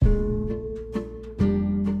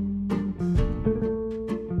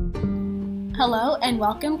Hello and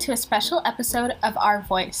welcome to a special episode of Our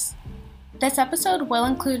Voice. This episode will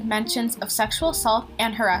include mentions of sexual assault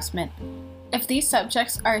and harassment. If these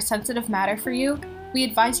subjects are a sensitive matter for you, we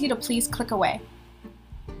advise you to please click away.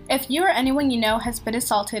 If you or anyone you know has been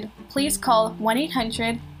assaulted, please call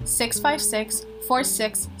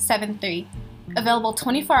 1-800-656-4673, available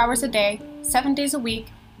 24 hours a day, 7 days a week,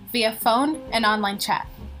 via phone and online chat.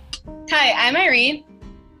 Hi, I'm Irene.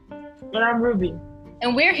 And I'm Ruby.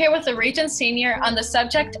 And we're here with a Regent Senior on the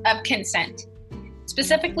subject of consent,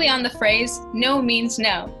 specifically on the phrase, no means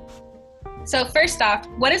no. So first off,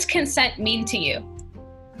 what does consent mean to you?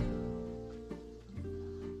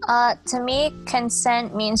 To me,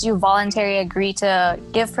 consent means you voluntarily agree to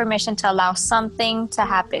give permission to allow something to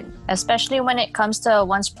happen, especially when it comes to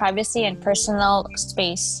one's privacy and personal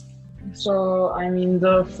space. So,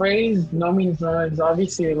 the phrase no means no is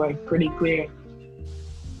obviously pretty clear.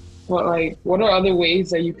 But what are other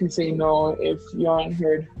ways that you can say no if you aren't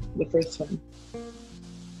heard the first time?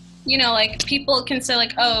 People can say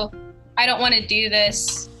oh, I don't want to do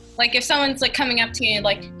this. If someone's coming up to you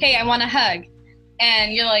hey, I want a hug.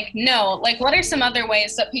 And you're no. What are some other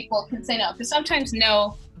ways that people can say no? Because sometimes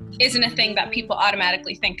no isn't a thing that people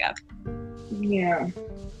automatically think of. Yeah.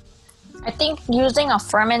 I think using a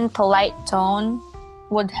firm and polite tone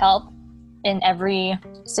would help in every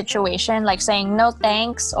situation, saying no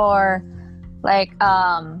thanks, or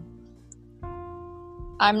I'm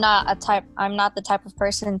not the type of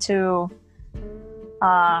person to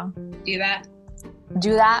do that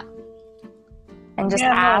and just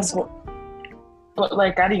ask.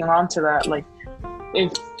 But adding on to that,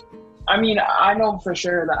 I know for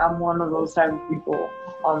sure that I'm one of those type of people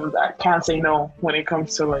that can't say no when it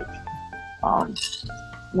comes to I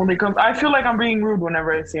feel like I'm being rude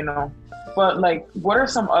whenever I say no. But what are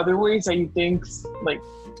some other ways that you think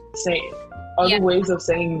ways of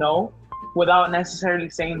saying no without necessarily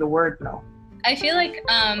saying the word no? I feel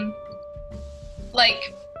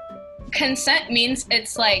consent means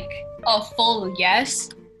it's a full yes.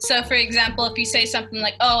 So for example, if you say something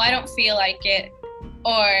oh, I don't feel like it,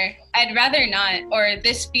 or I'd rather not, or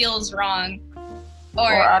this feels wrong,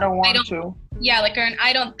 or I don't want to. Yeah, or an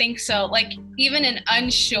I don't think so. Even an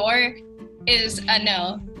unsure is a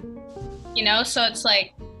no. So it's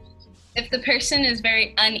if the person is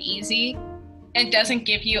very uneasy and doesn't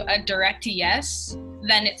give you a direct yes,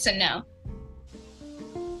 then it's a no.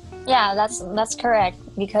 Yeah, that's correct,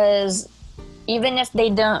 because even if they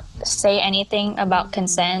don't say anything about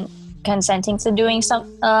consenting to doing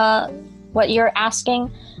what you're asking,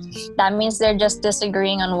 that means they're just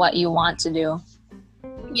disagreeing on what you want to do.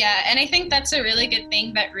 Yeah, and I think that's a really good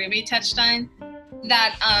thing that Ruby touched on,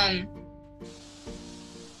 that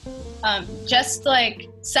just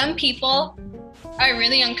some people are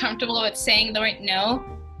really uncomfortable with saying the word no,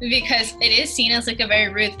 because it is seen as a very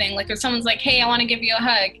rude thing. If someone's hey, I want to give you a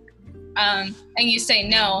hug, and you say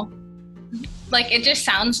no, it just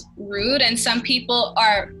sounds rude, and some people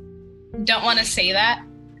don't want to say that,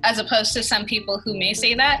 as opposed to some people who may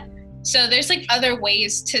say that. So there's other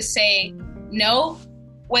ways to say no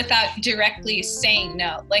without directly saying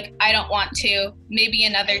no. I don't want to, maybe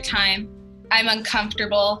another time, I'm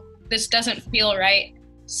uncomfortable, this doesn't feel right,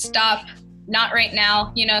 stop, not right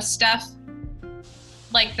now, stuff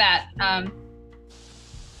like that.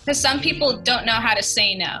 Because some people don't know how to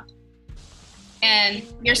say no. And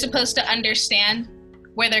you're supposed to understand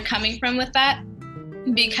where they're coming from with that,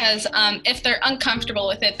 because if they're uncomfortable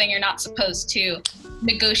with it, then you're not supposed to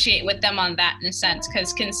negotiate with them on that, in a sense,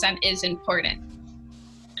 because consent is important.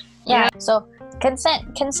 Yeah, so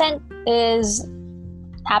consent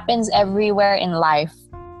happens everywhere in life.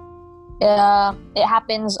 It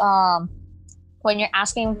happens when you're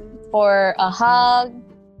asking for a hug,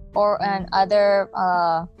 or in other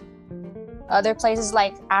places,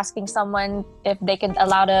 asking someone if they could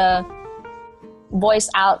allow to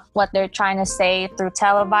voice out what they're trying to say through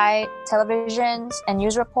televisions and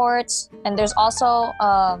news reports. And there's also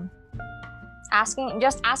asking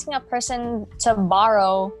a person to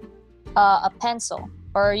borrow a pencil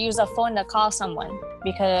or use a phone to call someone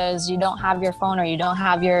because you don't have your phone or you don't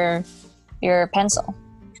have your pencil.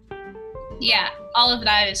 Yeah, all of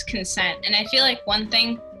that is consent. And I feel one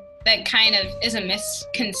thing that kind of is a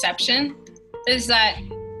misconception is that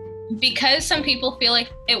because some people feel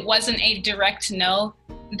it wasn't a direct no,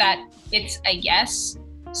 that it's a yes.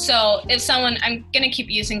 So if someone, I'm going to keep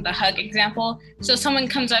using the hug example. So someone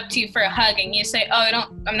comes up to you for a hug and you say, oh,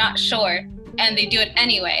 I'm not sure, and they do it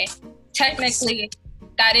anyway. Technically,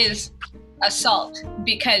 that is assault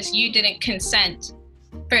because you didn't consent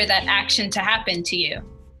for that action to happen to you.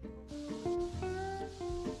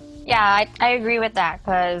 Yeah, I agree with that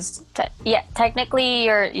because technically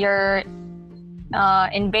you're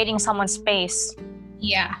invading someone's space.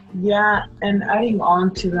 Yeah. Yeah, and adding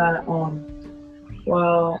on to that,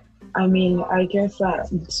 well, I mean, I guess that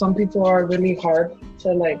some people are really hard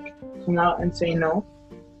to like come out and say no,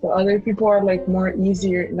 but other people are like more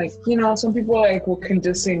easier. Like, you know, some people like can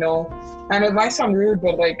just say no, and it might sound rude,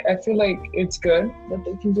 but like I feel like it's good that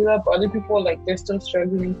they can do that. But other people like they're still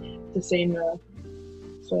struggling to say no.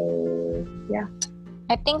 So yeah,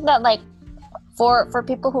 I think that like for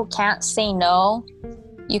people who can't say no,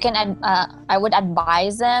 you can I would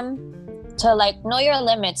advise them to like know your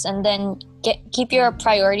limits and then keep your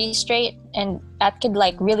priorities straight, and that could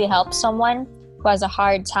like really help someone who has a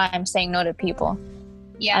hard time saying no to people.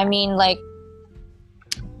 Yeah. I mean, like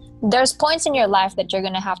there's points in your life that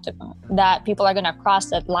that people are gonna cross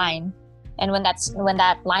that line, and when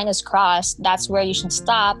that line is crossed, that's where you should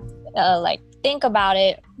stop, like think about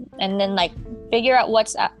it, and then like figure out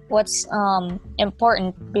what's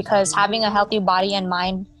important, because having a healthy body and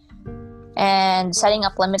mind and setting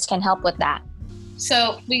up limits can help with that.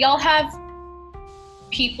 So we all have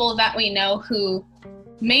people that we know who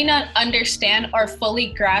may not understand or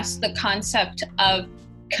fully grasp the concept of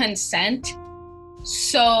consent.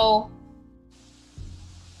 So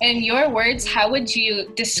in your words, how would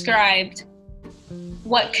you describe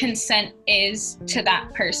what consent is to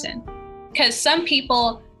that person? Because some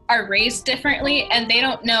people are raised differently and they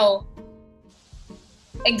don't know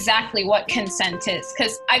exactly what consent is.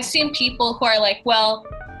 Because I've seen people who are like, well,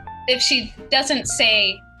 if she doesn't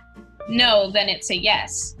say no, then it's a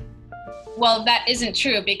yes. Well, that isn't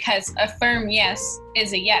true, because a firm yes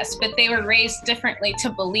is a yes, but they were raised differently to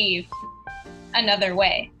believe another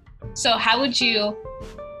way. So how would you,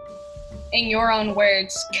 in your own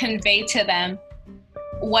words, convey to them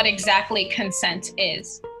what exactly consent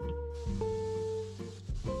is?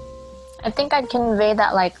 I think I'd convey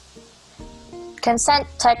that like consent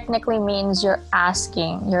technically means you're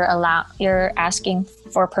asking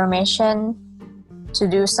for permission to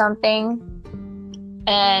do something,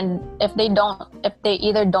 and if they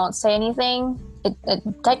either don't say anything, it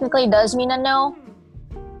technically does mean a no.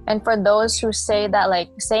 And for those who say that like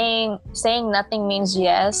saying nothing means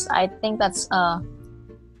yes, I think that's a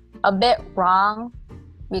bit wrong,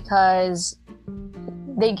 because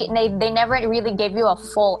they never really gave you a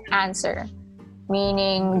full answer,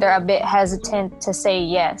 meaning they're a bit hesitant to say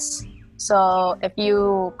yes. So if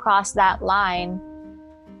you cross that line,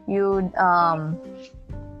 you'd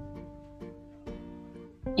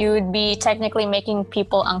be technically making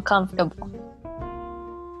people uncomfortable.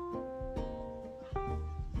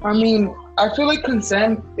 I mean, I feel like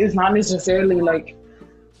consent is not necessarily like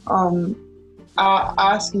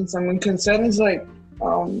asking someone. Consent is like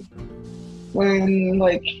when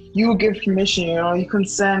like you give permission, you know, you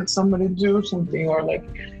consent somebody to do something, or like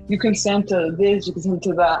you consent to this, you consent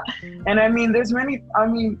to that. And I mean, there's many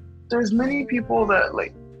people that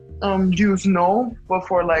like use no, but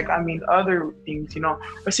for like, I mean, other things, you know.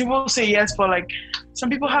 But some people say yes, but like some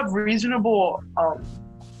people have reasonable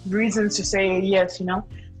reasons to say yes, you know,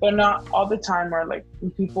 but not all the time. Or like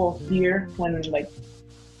when people fear when like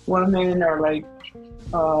women or like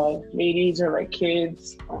ladies or like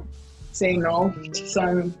kids say no to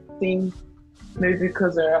something, maybe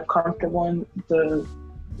because they're uncomfortable in the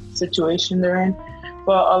situation they're in.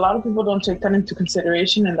 But a lot of people don't take that into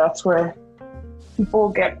consideration, and that's where people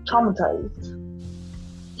get traumatized.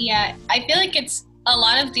 Yeah, I feel like it's a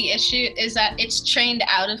lot of the issue is that it's trained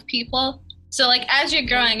out of people. So like as you're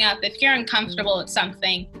growing up, if you're uncomfortable with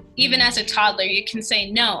something, even as a toddler, you can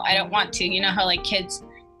say, no, I don't want to. You know how like kids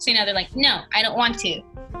say no, they're like, no, I don't want to.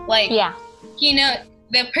 Like, yeah, you know,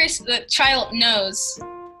 the child knows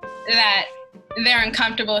that they're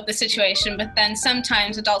uncomfortable with the situation, but then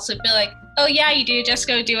sometimes adults would be like, oh yeah, you do, just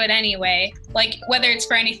go do it anyway. Like whether it's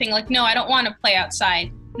for anything, like, no, I don't want to play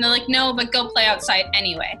outside. And they're like, no, but go play outside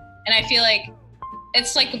anyway. And I feel like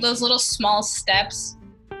it's like those little small steps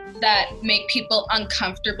that make people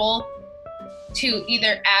uncomfortable to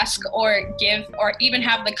either ask or give or even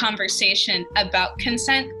have the conversation about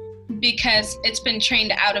consent, because it's been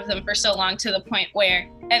trained out of them for so long, to the point where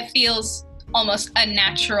it feels almost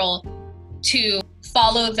unnatural to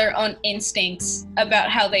follow their own instincts about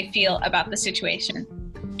how they feel about the situation.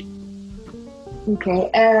 Okay,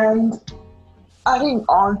 and adding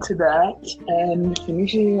on to that and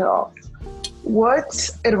finishing it off, what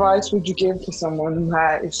advice would you give to someone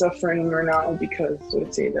that is suffering right now because,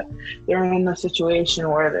 let's say, that they're in a situation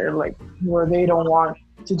where they're like, where they don't want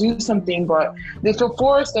to do something, but they feel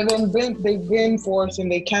forced, and then they've been forced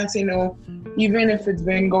and they can't say no, even if it's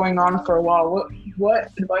been going on for a while?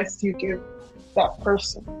 What advice do you give that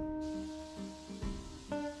person?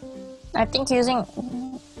 I think using,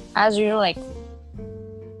 as usual, like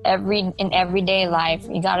in everyday life,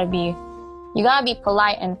 you gotta be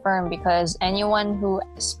polite and firm, because anyone who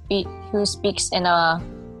speaks in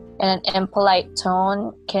an impolite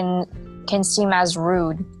tone can seem as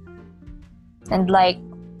rude. And like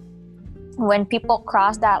when people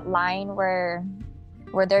cross that line where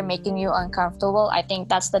they're making you uncomfortable, I think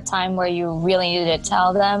that's the time where you really need to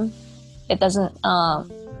tell them it doesn't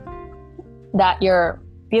that you're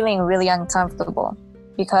feeling really uncomfortable,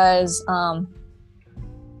 because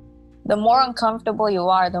the more uncomfortable you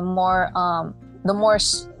are, the more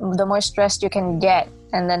stressed you can get,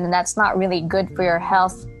 and then that's not really good for your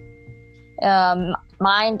health,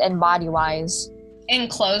 mind and body wise. In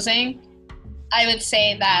closing, I would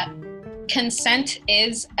say that consent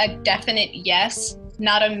is a definite yes,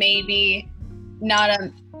 not a maybe, not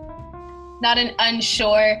an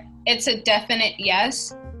unsure. It's a definite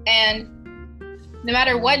yes. And no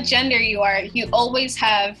matter what gender you are, you always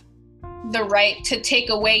have the right to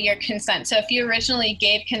take away your consent. So if you originally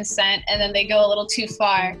gave consent and then they go a little too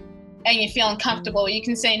far and you feel uncomfortable, you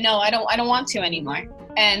can say, no, I don't want to anymore.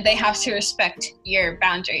 And they have to respect your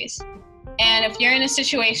boundaries. And if you're in a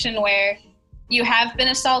situation where you have been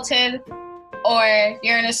assaulted, or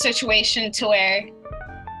you're in a situation to where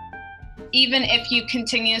even if you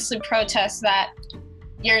continuously protest that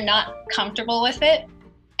you're not comfortable with it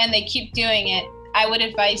and they keep doing it, I would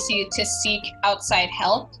advise you to seek outside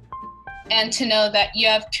help, and to know that you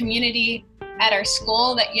have community at our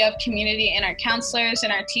school, that you have community in our counselors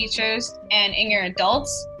and our teachers and in your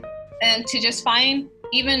adults, and to just find,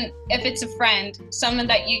 even if it's a friend, someone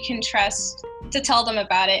that you can trust, to tell them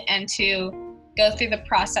about it and to go through the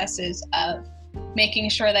processes of making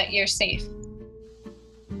sure that you're safe.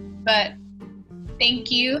 But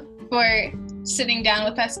thank you for sitting down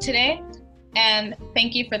with us today, and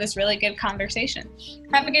thank you for this really good conversation.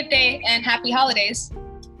 Have a good day and happy holidays.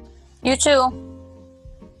 You too.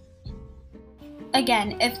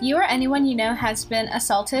 Again, if you or anyone you know has been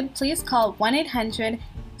assaulted, please call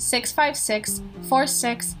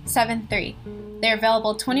 1-800-656-4673. They're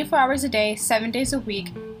available 24 hours a day, 7 days a week,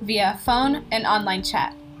 via phone and online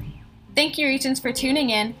chat. Thank you, Regents, for tuning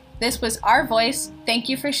in. This was Our Voice. Thank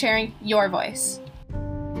you for sharing your voice.